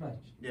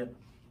mismatch, Yeah.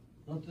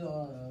 not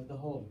the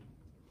hole.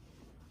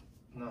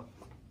 No,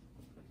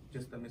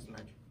 just the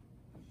mismatch.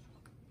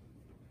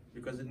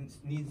 Because it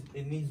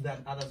needs that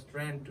other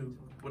strand to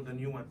put the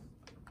new one.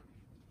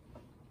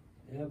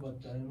 Yeah,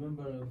 but I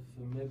remember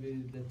if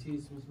maybe the T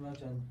is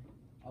mismatch and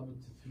up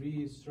to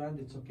 3 strand,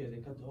 it's okay. They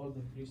cut all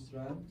the 3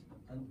 strand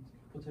and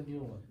put a new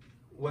one.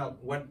 Well,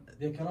 what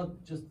They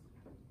cannot just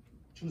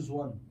choose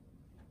one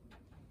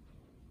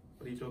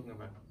are you talking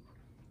about?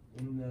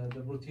 in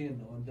the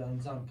protein or the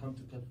enzyme come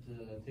to cut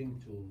the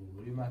thing to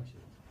rematch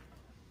it.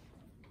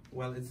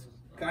 Well, it's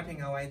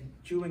cutting away,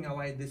 chewing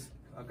away this,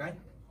 okay?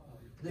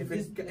 If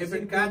This- if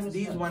it cuts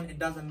these one, it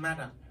doesn't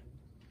matter,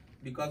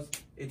 because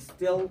it's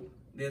still,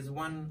 there's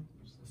one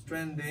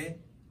strand there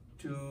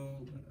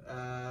to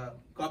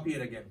copy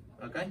it again,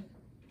 okay?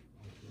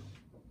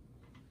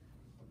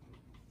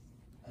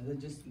 And then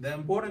just The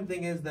important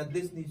thing is that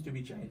this needs to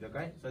be changed,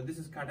 okay? So this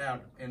is cut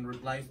out and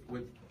replaced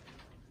with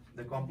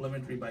the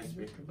complementary base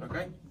pair,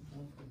 okay?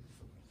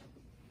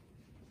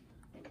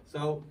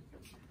 So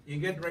you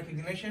get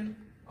recognition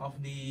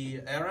of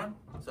the error,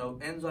 so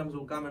enzymes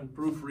will come and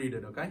proofread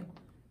it, okay?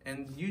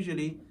 And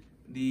usually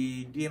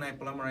the DNA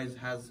polymerase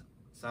has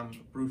some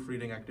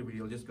proofreading activity.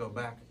 You'll just go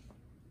back,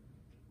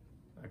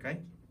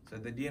 okay? So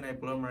the DNA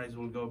polymerase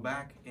will go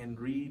back and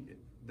read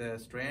the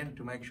strand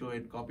to make sure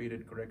it copied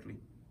it correctly.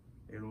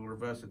 It will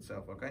reverse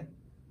itself, okay?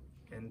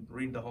 And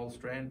read the whole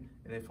strand,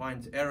 and if it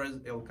finds errors,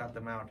 it'll cut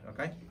them out,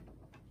 okay?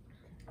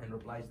 And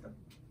replace them.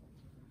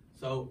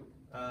 So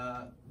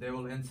they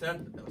will insert,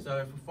 so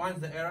if it finds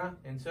the error,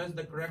 inserts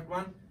the correct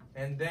one,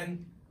 and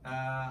then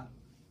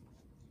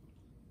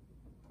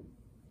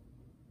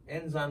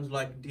enzymes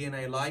like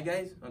DNA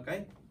ligase,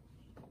 okay?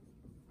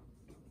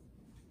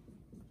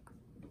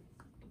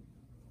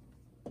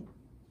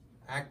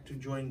 Act to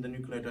join the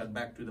nucleotide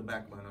back to the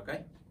backbone,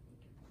 okay?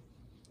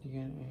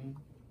 DNA.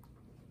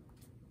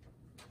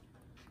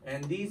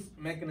 And these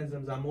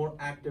mechanisms are more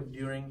active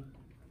during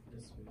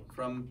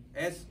from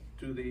S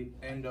to the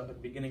end of the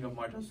beginning of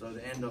mitosis, so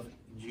the end of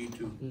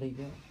G2.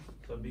 Ligand.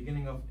 So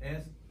beginning of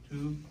S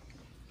to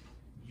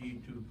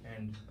G2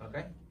 end,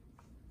 okay?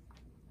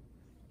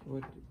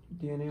 What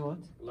DNA?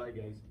 What?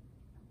 Ligase.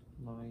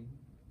 Line.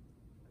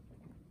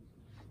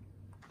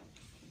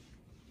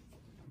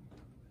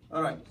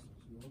 All right.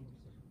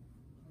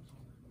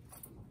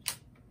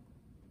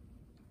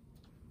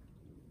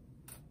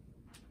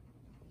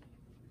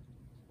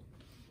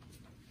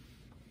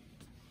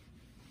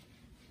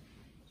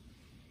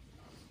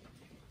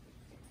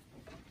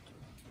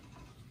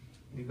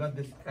 We got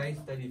this case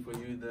study for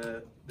you,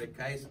 the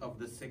case of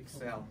the sick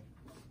cell.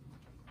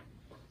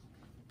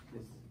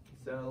 This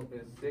cell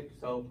is sick,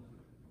 so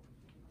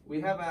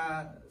we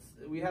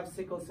have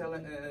sickle cell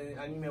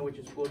anemia, which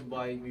is caused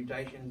by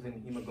mutations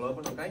in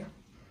hemoglobin. Okay,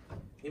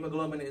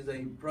 hemoglobin is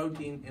a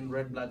protein in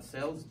red blood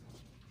cells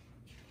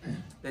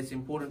that's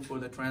important for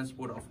the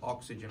transport of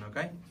oxygen.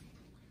 Okay,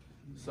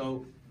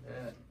 so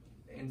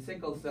in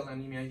sickle cell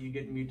anemia, you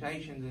get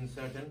mutations in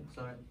certain.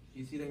 So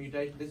you see the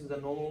mutation. This is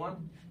a normal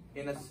one.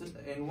 In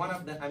one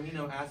of the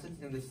amino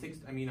acids, in the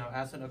 6th amino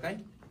acid,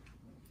 okay?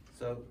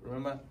 So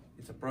remember,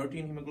 it's a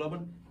protein,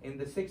 hemoglobin. In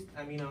the 6th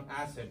amino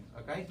acid,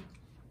 okay?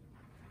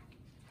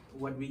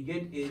 What we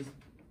get is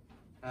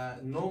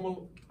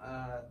normally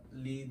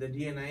the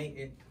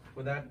DNA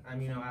for that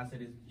amino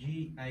acid is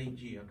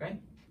GAG, okay?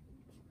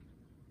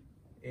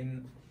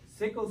 In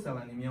sickle cell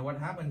anemia, what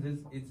happens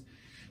is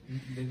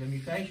there's a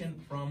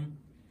mutation from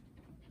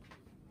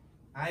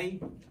A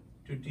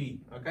to T,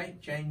 okay?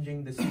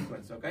 Changing the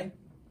sequence, okay?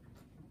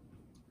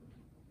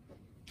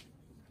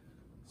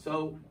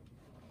 So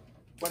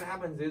what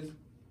happens is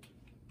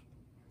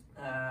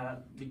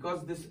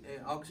because this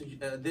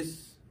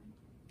this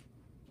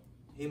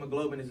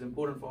hemoglobin is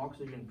important for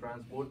oxygen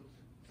transport,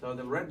 so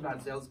the red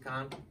blood cells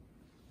can't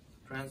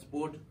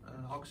transport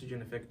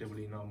oxygen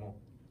effectively no more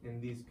in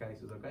these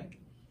cases, okay?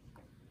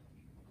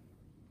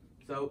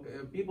 So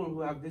people who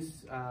have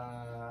this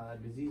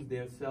disease,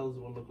 their cells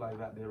will look like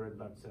that, their red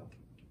blood cell,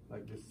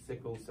 like this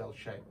sickle cell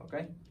shape,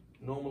 okay?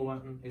 Normal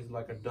one is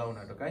like a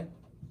donut, okay?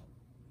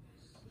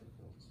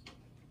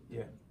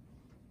 Yeah.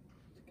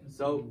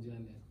 So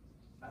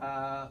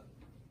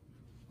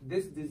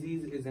this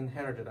disease is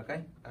inherited,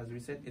 okay? As we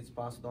said, it's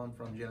passed on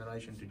from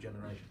generation to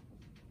generation.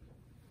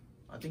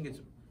 I think it's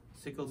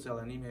sickle cell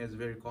anemia is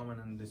very common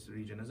in this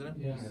region, isn't it?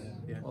 Yes.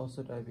 Yeah.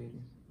 Also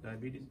diabetes.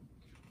 Diabetes.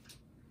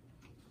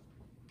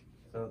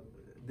 So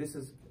this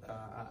is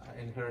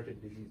inherited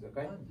disease,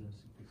 okay?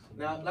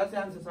 Now let's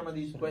answer some of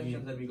these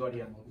questions that we got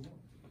here.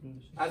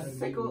 As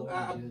sickle,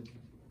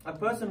 a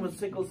person with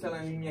sickle cell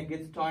anemia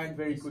gets tired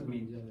very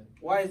quickly.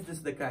 Why is this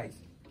the case?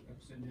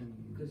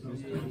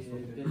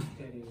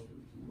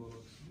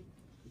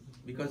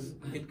 Because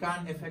it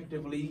can't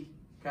effectively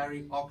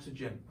carry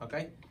oxygen.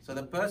 Okay, so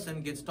the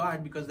person gets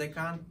tired because they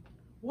can't.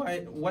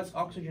 Why? What's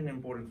oxygen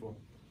important for?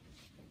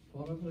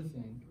 For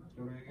everything.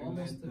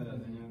 Almost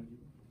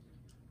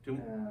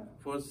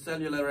For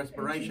cellular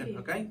respiration. ATP.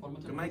 Okay,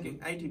 to making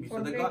ATP.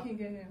 For So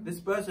breaking, this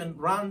person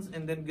runs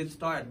and then gets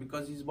tired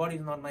because his body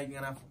is not making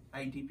enough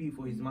ATP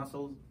for his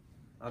muscles.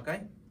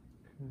 Okay,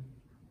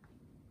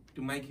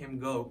 to make him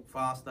go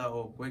faster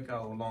or quicker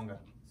or longer.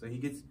 So he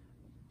gets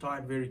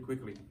tired very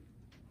quickly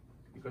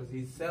because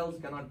his cells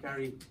cannot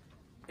carry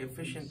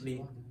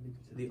efficiently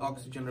the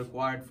oxygen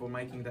required for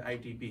making the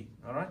ATP.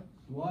 All right.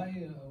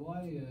 Why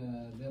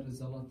there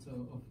is a lot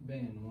of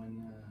pain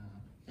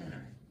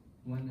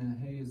when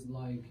he is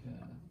like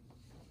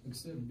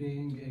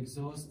being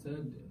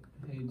exhausted?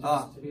 He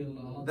just feel a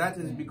lot that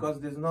of is pain. because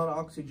there's not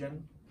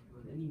oxygen.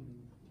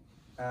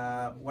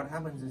 What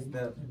happens is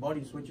the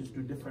body switches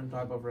to different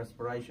type of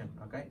respiration.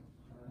 Okay,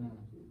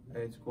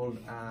 it's called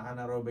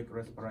anaerobic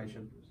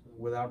respiration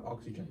without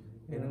oxygen.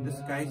 And in this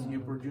case, you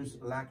produce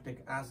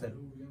lactic acid.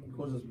 It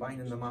causes pain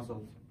in the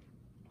muscles.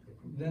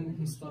 Then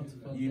he starts.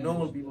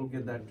 Normal people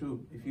get that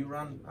too. If you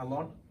run a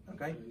lot,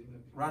 okay,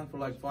 run for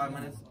like 5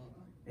 minutes,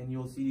 and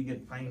you'll see you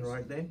get pain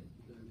right there.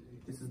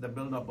 This is the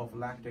buildup of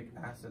lactic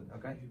acid.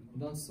 Okay.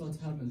 That's what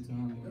happened to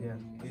him. Yeah,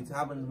 it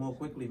happens more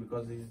quickly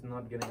because he's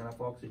not getting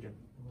enough oxygen.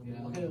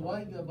 Yeah. Okay,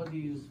 why the body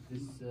use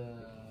this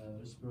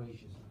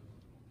respiration?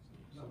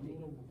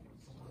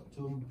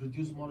 To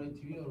produce more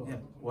ATP or? Yeah.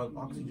 Well,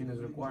 oxygen is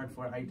required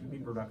for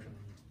ATP production.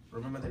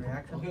 Remember the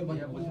reaction? Okay, but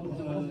the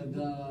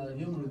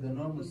human with the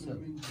normal cell,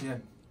 Yeah.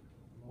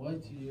 why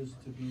it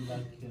used to be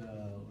like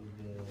with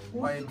the...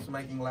 Why it's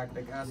making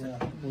lactic acid?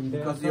 Yeah.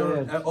 Because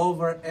you're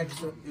over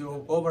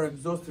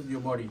exhausted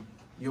your body.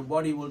 Your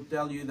body will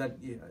tell you that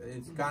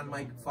it can't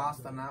make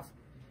fast enough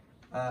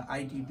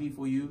ATP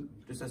for you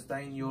to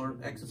sustain your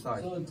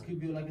exercise. So it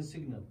gives you like a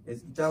signal.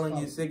 It's telling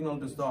you Stop. signal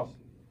to stop.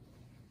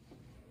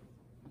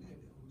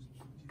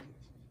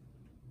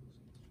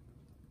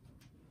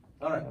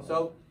 All right.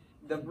 So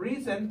the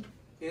reason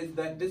is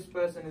that this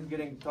person is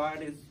getting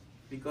tired is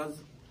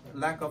because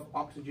lack of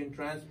oxygen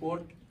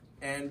transport.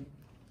 And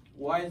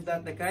why is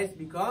that the case?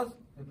 Because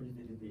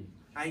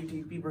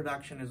ATP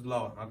production is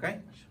lower. Okay.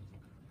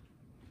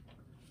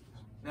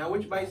 Now,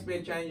 which base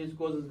pair changes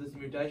causes this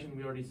mutation?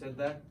 We already said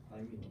that.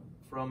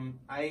 From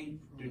A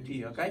to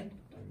T. Okay.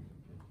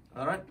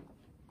 All right.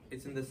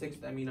 It's in the 6th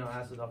amino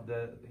acid of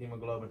the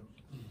hemoglobin.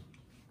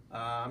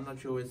 I'm not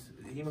sure. It's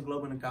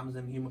hemoglobin comes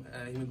in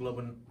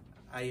hemoglobin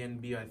A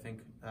and B. I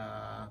think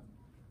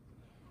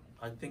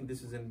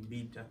this is in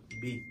beta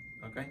B.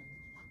 Okay.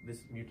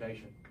 This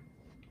mutation.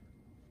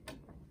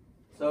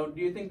 So, do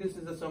you think this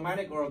is a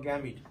somatic or a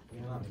gamete?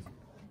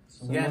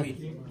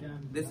 Gamete.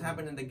 This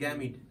happened in the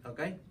gamete.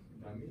 Okay.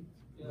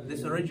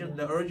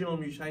 The original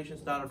mutation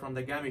started from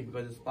the gamete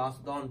because it's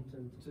passed on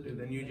to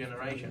the new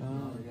generation.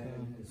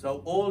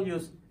 So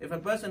if a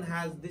person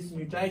has this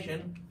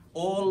mutation,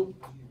 all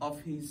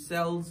of his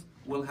cells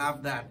will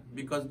have that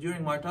because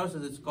during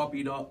mitosis it's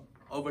copied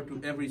over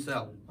to every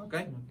cell.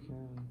 Okay.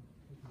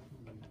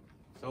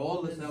 So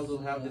all the cells will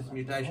have this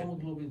mutation.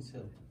 Hemoglobin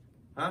cell.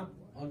 Huh?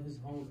 All his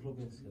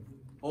hemoglobin cell.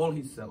 All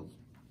his cells.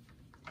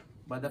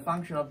 But the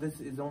function of this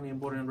is only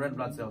important in red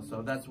blood cells,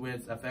 so that's where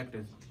it's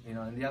affected. In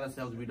the other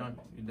cells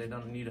they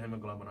don't need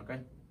hemoglobin, okay?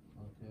 Okay.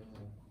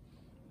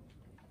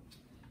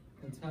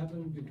 It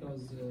happened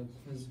because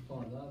his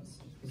father,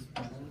 his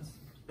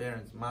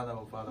parents. Mother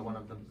or father, one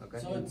of them, okay?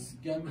 So it's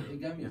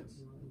gamete.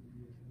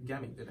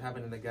 Gamete, it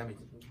happened in the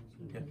gamete.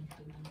 Yeah.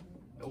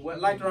 Well,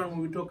 later on when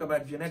we talk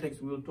about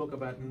genetics, we will talk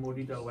about in more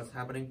detail what's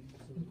happening.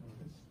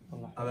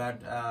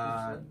 About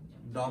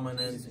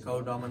dominance,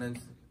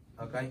 codominance,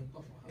 okay?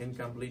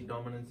 Incomplete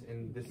dominance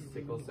in this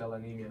sickle cell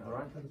anemia,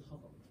 alright?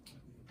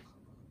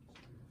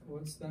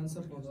 What's the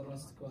answer for the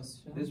last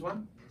question? This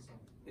one?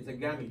 It's a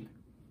gamete.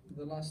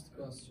 The last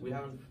question. We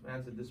haven't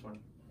answered this one.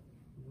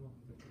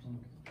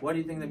 What do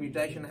you think the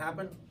mutation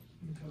happened?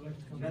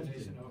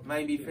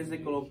 Maybe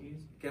physical or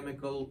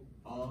chemical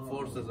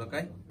forces,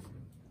 okay?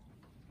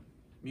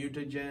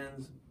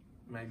 Mutagens,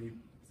 maybe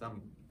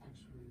some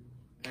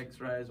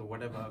X-rays or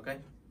whatever, okay?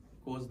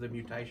 Cause the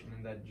mutation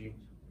in that gene.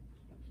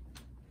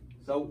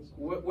 So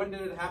when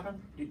did it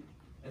happen?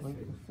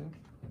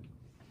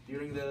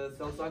 During the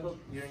cell cycle?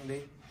 During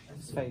the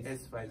S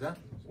phase, huh?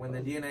 When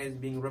the DNA is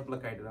being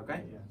replicated,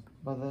 okay?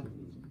 But the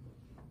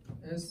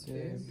S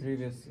phase.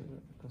 previous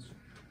question.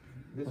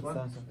 This What's one?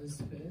 the answer?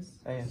 S phase.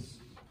 Yes.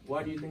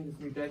 Why do you think this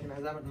mutation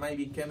has happened?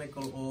 Maybe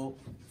chemical or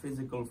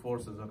physical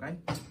forces, okay?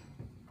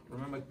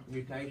 Remember,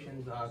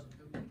 mutations are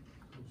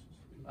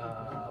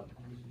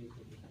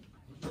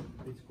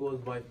it's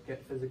caused by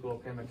physical or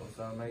chemical,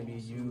 so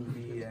maybe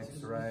UV,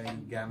 X-ray,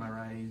 gamma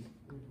rays,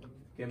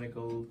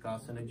 chemical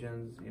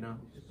carcinogens,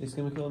 This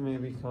chemical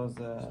may cause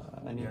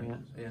anemia.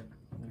 Yeah.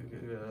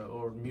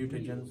 Or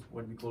mutagens,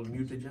 what we call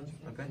mutagens,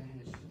 okay?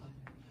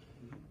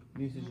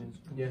 Mutagens.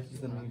 Yes. It's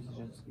the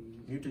mutagens.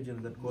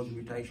 Mutagens that cause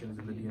mutations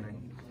in the DNA.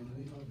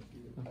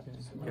 Okay.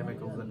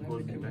 Chemicals that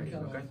cause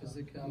mutations. Okay.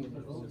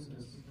 Physical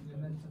process.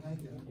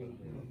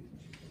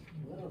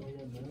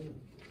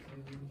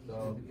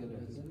 So,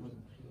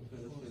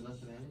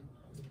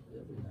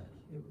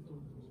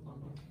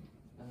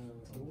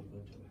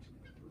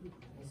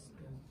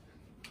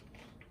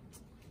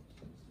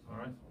 all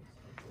right.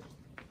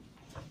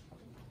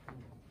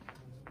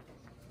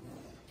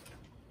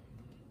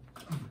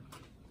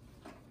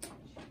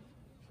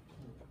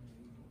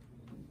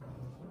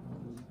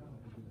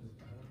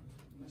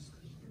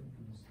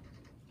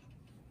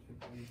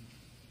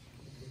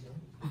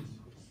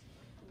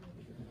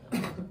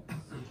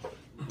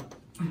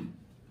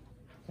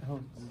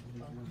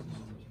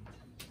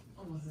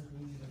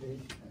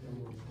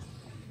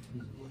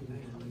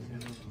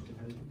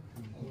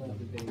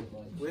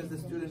 Where's the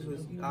student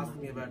who's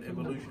asking me about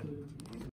evolution?